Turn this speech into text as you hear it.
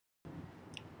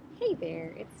Hey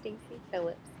there, it's Stacy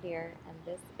Phillips here, and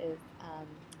this is,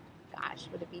 gosh,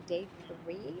 would it be day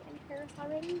 3 in Paris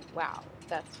already? Wow,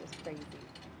 that's just crazy.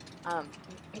 Um,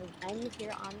 I'm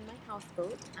here on my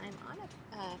houseboat. I'm on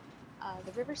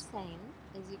the River Seine,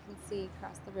 as you can see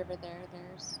across the river there.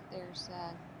 There's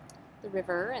the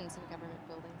river and some government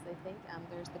buildings, I think.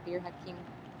 There's the Bir Hakeim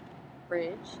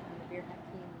Bridge and the Bir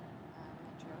Hakeim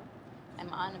Metro.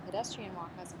 I'm on a pedestrian walk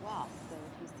as well, so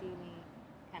if you see me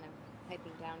kind of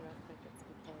piping down real quick, it's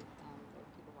because there are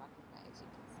people walking by, as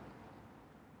you can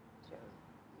see. Show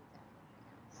you that right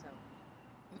now. So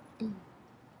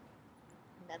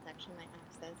that's actually my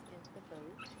access into the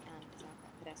boat, and it's off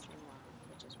that pedestrian walk,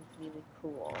 which is really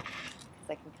cool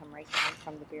because I can come right down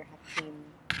from the Bir Hakeim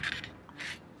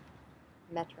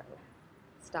metro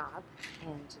stop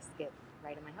and just get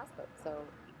right in my houseboat. So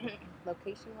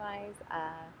location-wise,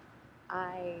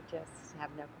 I just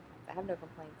have no complaints. I have no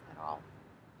complaints at all,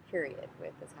 period,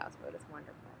 with this houseboat. It's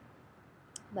wonderful.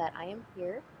 But I am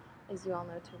here, as you all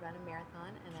know, to run a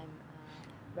marathon, and I'm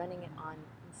running it on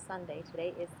Sunday.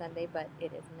 Today is Sunday, but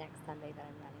it is next Sunday that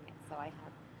I'm running it. So I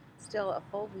have still a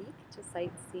full week to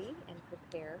sightsee and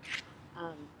prepare.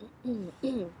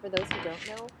 For those who don't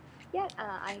know yet,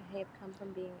 I have come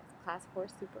from being class 4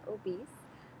 super obese,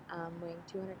 weighing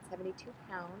 272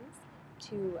 pounds,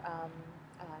 to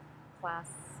class,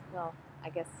 well, I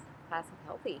guess class of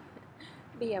healthy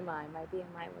BMI. My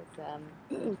BMI was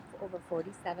over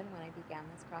 47 when I began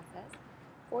this process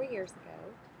 4 years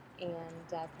ago, and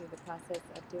through the process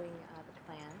of doing the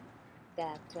plan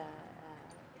that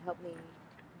helped me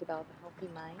develop a healthy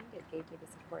mind, it gave me the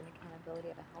support and accountability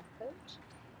of a health coach,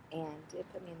 and it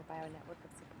put me in the bio network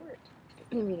of support,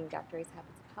 reading Dr. A's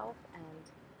Habits of Health,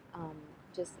 and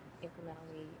just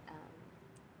incrementally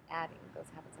adding those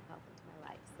habits of health into my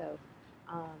life. So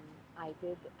I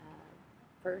did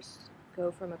first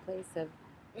go from a place of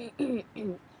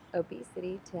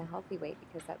obesity to a healthy weight,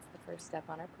 because that's the first step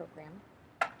on our program.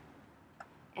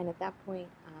 And at that point,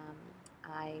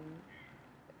 I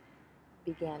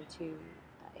began to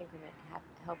increment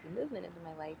healthy movement into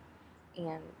my life,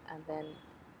 and then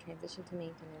transition to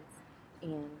maintenance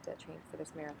and train for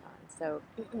this marathon. So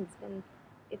it's been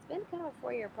kind of a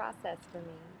 4-year process for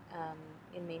me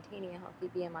in maintaining a healthy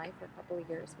BMI for a couple of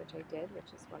years, which I did,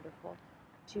 which is wonderful,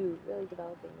 to really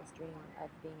developing this dream of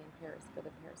being in Paris for the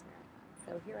Paris Marathon.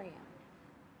 So here I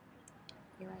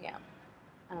am.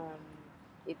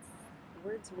 It's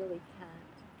words really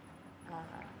can't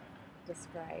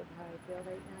describe how I feel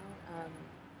right now.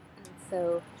 So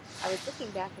I was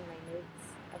looking back in my notes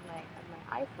of my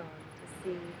iPhone to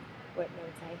see what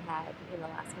notes I had in the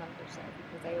last month or so,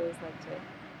 because I always like to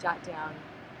jot down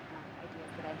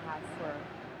ideas that I have for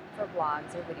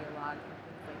blogs or video logs and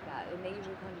things like that. And they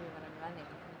usually come to me when I'm running,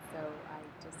 and so I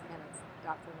just kind of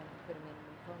stop for a minute and put them in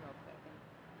my phone real quick. And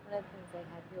one of the things I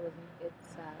had here was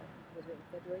was written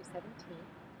February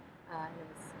 17th, and it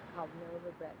was called No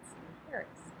Regrets in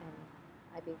Paris. And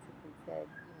I basically said,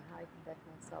 how I conduct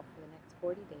myself for the next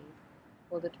 40 days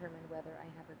will determine whether I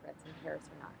have regrets in Paris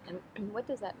or not. And what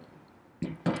does that mean?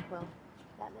 Well,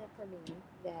 that meant for me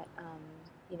that,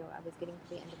 I was getting to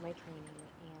the end of my training,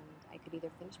 and I could either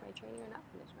finish my training or not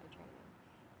finish my training.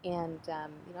 And, I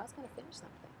was going to finish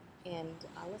something, and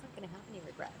I wasn't going to have any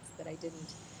regrets that I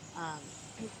didn't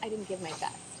give my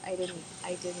best. I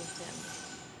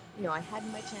had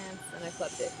my chance and I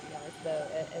flipped it,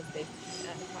 as they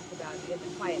talk about in the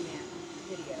Quiet Man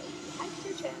video. You had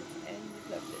your chance and you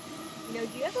flipped it. Do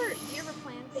you ever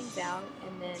plan things out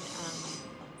and then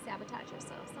sabotage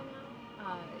yourself somehow?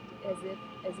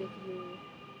 As if you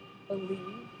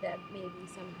believe that maybe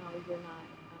somehow you're not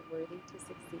worthy to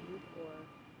succeed, or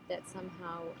that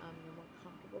somehow you're more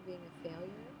comfortable being a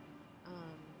failure.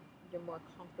 You're more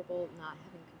comfortable not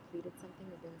having completed something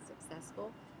or being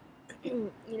successful.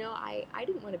 I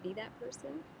didn't want to be that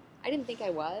person. I didn't think I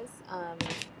was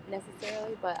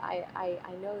necessarily, but I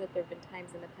know that there have been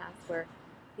times in the past where,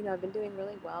 I've been doing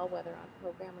really well, whether on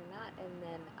program or not, and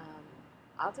then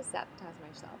I'll just sabotage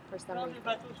myself for some reason.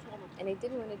 And I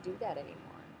didn't want to do that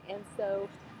anymore. And so,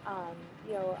 on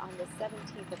the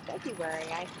 17th of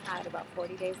February, I had about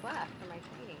 40 days left for my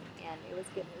training, and it was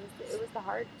a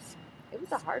hard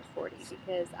 40,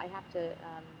 because I have to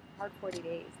hard 40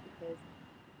 days, because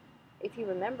if you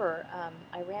remember,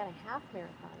 I ran a half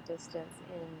marathon distance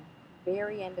in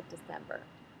very end of December.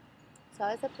 So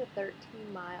I was up to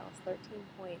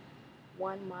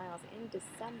 13.1 miles in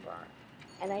December,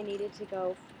 and I needed to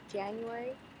go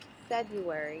January,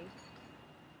 February,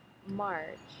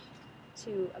 March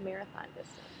to a marathon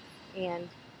distance. And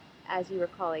as you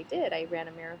recall, I ran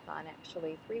a marathon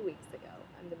actually 3 weeks ago,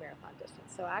 the marathon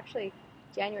distance. So actually,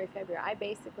 January, February, I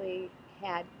basically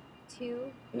had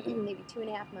maybe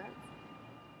 2.5 months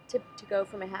to go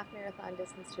from a half marathon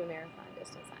distance to a marathon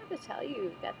distance. I have to tell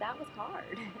you that that was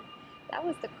hard. That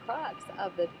was the crux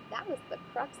of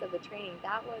the training.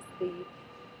 That was the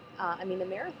I mean, the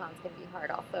marathon's going to be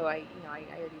hard. Also, I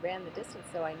already ran the distance,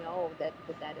 so I know that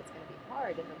it's going to be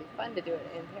hard, and it'll be fun to do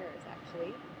it in Paris.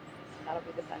 Actually, that'll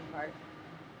be the fun part.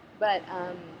 But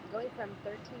going from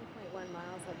 13.1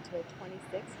 miles up to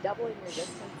 26, doubling your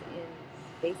distance in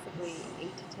basically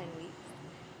 8 to 10 weeks,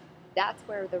 that's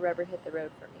where the rubber hit the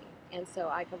road for me. And so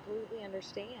I completely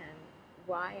understand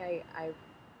why I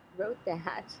wrote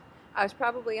that. I was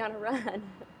probably on a run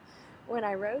when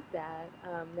I wrote that.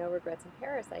 No Regrets in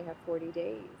Paris. I have 40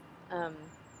 days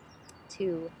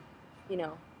to, you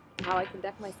know, how I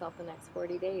conduct myself the next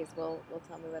 40 days will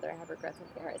tell me whether I have regrets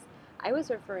in Paris. I was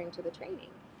referring to the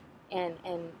training, and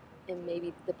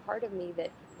maybe the part of me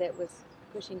that was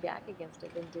pushing back against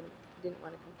it and didn't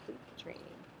want to complete the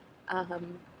training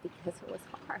because it was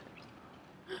hard.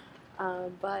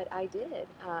 But I did.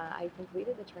 I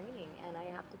completed the training, and I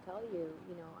have to tell you,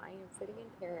 I am sitting in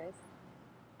Paris.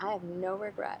 I have no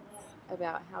regrets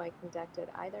about how I conducted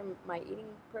either my eating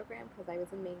program, because I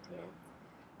was in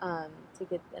maintenance to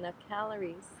get enough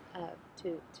calories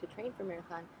to train for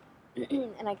marathon.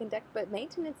 And but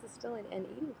maintenance is still an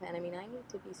eating plan. I mean, I need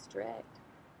to be strict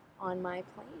on my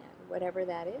plan, whatever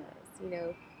that is,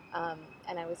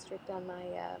 and I was strict on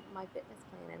my fitness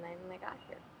plan, and when I got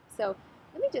here. So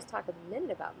let me just talk a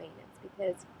minute about maintenance,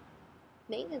 because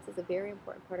maintenance is a very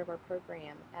important part of our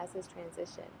program, as is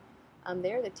transition.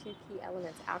 They're the two key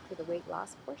elements after the weight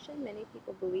loss portion. Many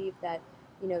people believe that,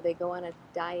 they go on a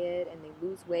diet and they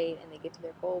lose weight and they get to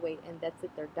their goal weight and that's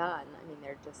it, they're done. I mean,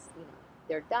 they're just,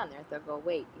 they're done. They're at their goal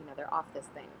weight. They're off this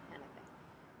thing kind of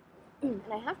thing.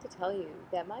 And I have to tell you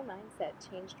that my mindset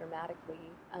changed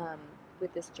dramatically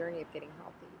with this journey of getting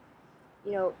healthy.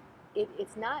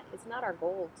 It's not our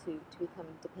goal to become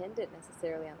dependent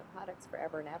necessarily on the products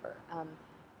forever and ever.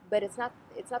 But it's not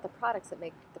the products that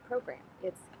make the program.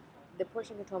 It's the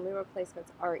portion control meal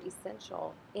replacements are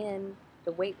essential in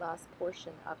the weight loss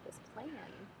portion of this plan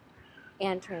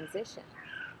and transition.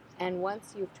 And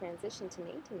once you've transitioned to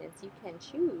maintenance, you can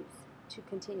choose to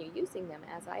continue using them,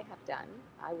 as I have done.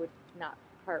 I would not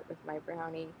part with my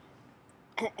brownie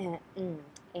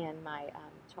and my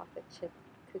chocolate chip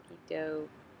cookie dough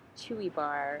chewy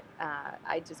bar.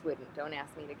 I just wouldn't. Don't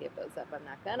ask me to give those up. I'm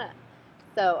not gonna.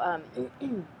 So, I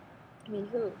mean,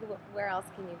 where else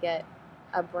can you get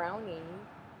a brownie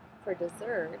for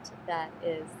dessert that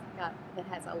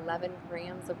has 11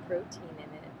 grams of protein in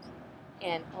it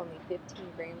and only 15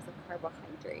 grams of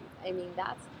carbohydrate? I mean,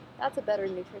 that's a better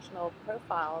nutritional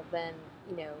profile than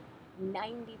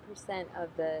 90%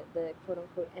 of the quote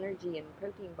unquote energy and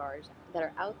protein bars that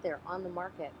are out there on the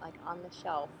market, like on the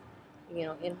shelf,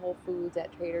 in Whole Foods,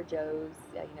 at Trader Joe's,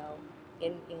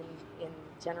 in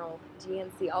general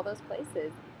GNC, all those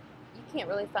places. You can't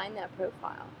really find that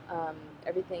profile.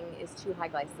 Everything is too high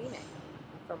glycemic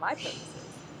for my purposes.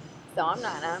 So I'm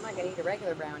not going to eat a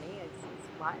regular brownie. It's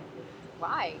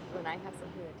why when I have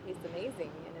something that tastes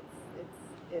amazing and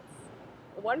it's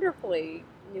wonderfully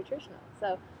nutritional.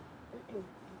 So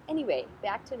anyway,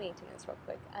 back to maintenance real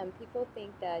quick. People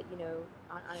think that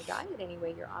on a diet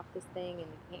anyway, you're off this thing and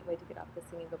you can't wait to get off this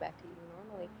thing and go back to eating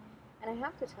normally. And I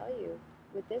have to tell you,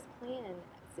 with this plan,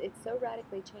 it's so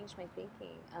radically changed my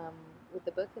thinking. With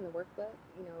the book and the workbook,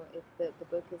 if the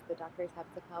book is The Doctor's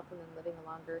Habits of Health and then Living a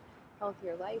Longer,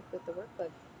 Healthier Life, with the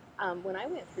workbook, when I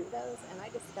went through those and I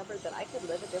discovered that I could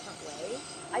live a different way,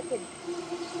 I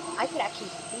could actually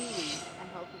be a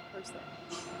healthy person,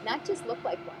 not just look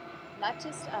like one, not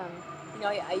just I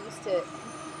used to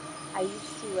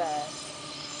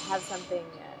have something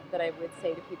that I would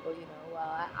say to people,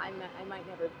 well, I might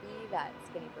never be that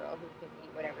skinny girl who can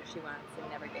eat whatever she wants and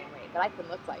never gain weight, but I can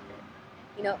look like her.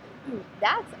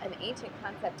 That's an ancient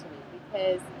concept to me,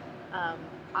 because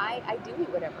I do eat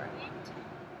whatever I want,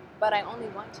 but I only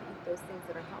want to eat those things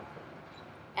that are healthy.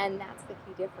 And that's the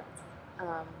key difference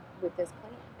with this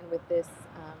plan and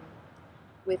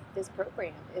with this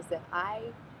program, is that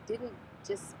I didn't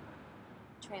just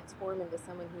transform into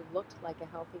someone who looked like a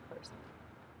healthy person.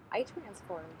 I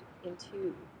transformed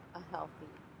into a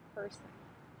healthy person.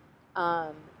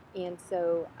 And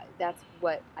so that's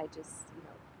what I just,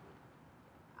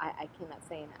 I cannot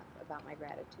say enough about my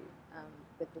gratitude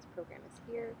that this program is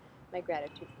here, my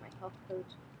gratitude for my health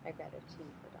coach, my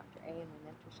gratitude for Dr. A and my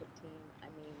mentorship team. I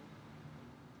mean,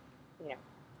 I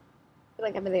feel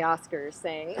like I'm in the Oscars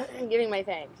saying, giving my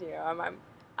thanks.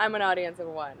 I'm an audience of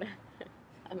one.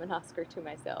 I'm an Oscar to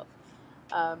myself.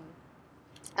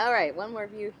 All right, one more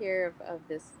view here of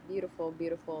this beautiful,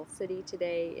 beautiful city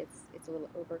today. It's a little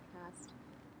overcast.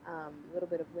 A little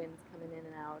bit of winds coming in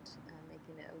and out,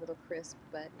 making it a little crisp,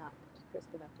 but not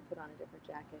crisp enough to put on a different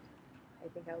jacket. I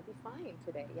think I will be fine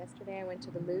today. Yesterday I went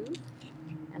to the Louvre,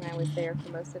 and I was there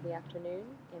for most of the afternoon,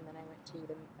 and then I went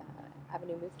to the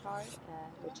Avenue Moufftarde,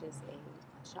 which is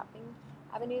a shopping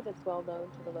avenue that's well known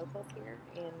to the locals here.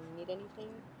 And need anything,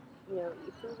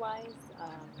 food-wise,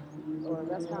 or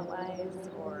restaurant-wise,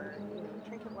 or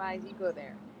trinket-wise, you go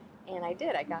there. And I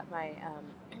did. I got my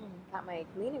got my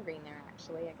lean and green there.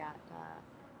 Actually, I got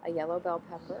a yellow bell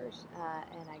pepper,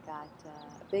 and I got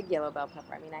a big yellow bell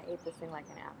pepper. I mean, I ate this thing like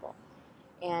an apple.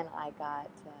 And I got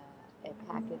a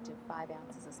package of 5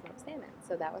 ounces of smoked salmon.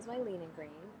 So that was my lean and green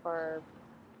for,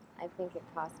 I think it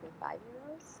cost me €5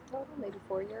 total, maybe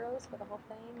 €4 for the whole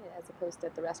thing, as opposed to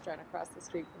at the restaurant across the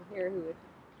street from here, who would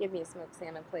give me a smoked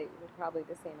salmon plate with probably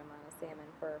the same amount of salmon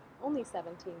for only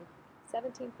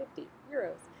 17.50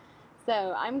 euros.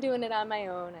 So I'm doing it on my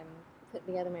own. I'm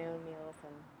putting together my own meals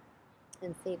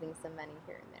and saving some money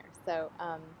here and there. So,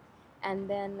 and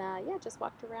then, yeah, just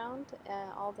walked around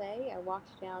all day. I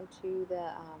walked down to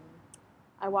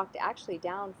I walked actually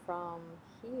down from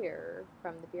here,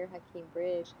 from the Bir Hakeim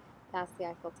Bridge, past the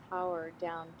Eiffel Tower,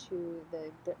 down to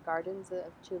the Gardens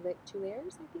of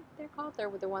Tuileries, I think they're called. They're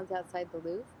the ones outside the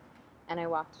Louvre. And I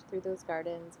walked through those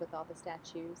gardens with all the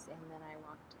statues, and then I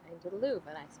walked into the Louvre,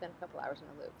 and I spent a couple hours in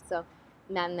the Louvre. So,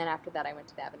 and then after that, I went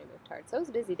to the Avenue Mouffetard. So it was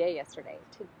a busy day yesterday.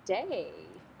 Today,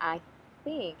 I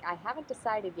think, I haven't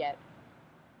decided yet.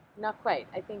 Not quite.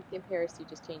 I think in Paris you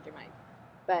just change your mind.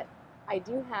 But I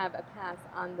do have a pass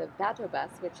on the Bateau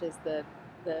bus, which is the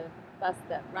bus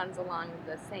that runs along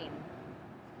the Seine.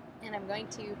 And I'm going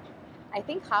to, I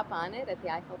think, hop on it at the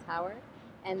Eiffel Tower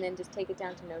and then just take it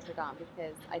down to Notre Dame,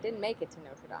 because I didn't make it to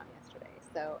Notre Dame yesterday.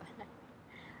 So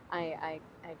I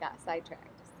got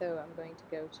sidetracked. So I'm going to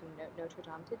go to Notre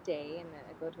Dame today, and then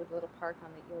I go to a little park on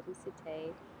the Ile de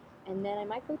Cité, and then I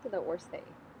might go to the Orsay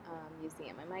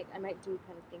museum. I might do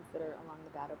kind of things that are along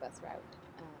the Bateau bus route,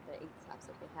 the 8 stops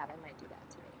that they have. I might do that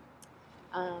today.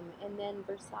 And then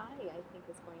Versailles, I think,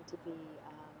 is going to be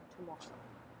tomorrow.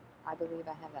 I believe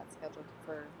I have that scheduled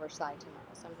for Versailles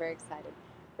tomorrow, so I'm very excited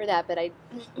for that. But I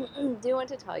do want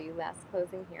to tell you, last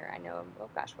closing here, I know, oh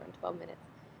gosh, we're in 12 minutes,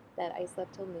 that I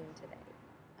slept till noon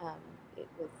today. It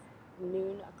was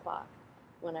noon o'clock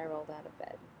when I rolled out of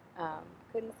bed.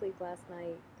 Couldn't sleep last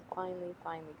night.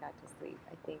 Finally got to sleep.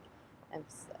 I think I'm,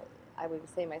 I would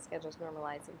say my schedule's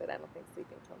normalizing, but I don't think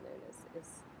sleeping till noon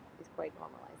is quite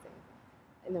normalizing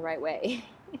in the right way,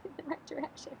 in the right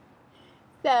direction.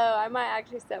 So I might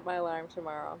actually set my alarm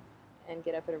tomorrow and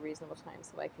get up at a reasonable time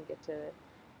so I can get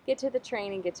to the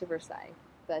train and get to Versailles.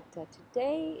 But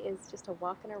today is just a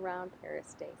walking around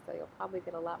Paris day, so you'll probably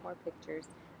get a lot more pictures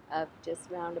of just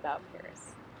roundabout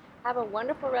Paris. Have a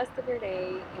wonderful rest of your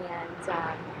day, and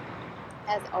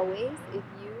as always, if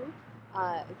you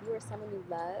or someone you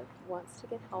love wants to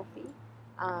get healthy,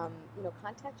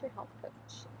 contact your health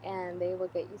coach, and they will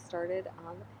get you started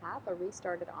on the path, or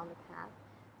restarted on the path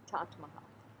to optimal health.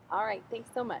 All right,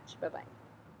 thanks so much. Bye bye.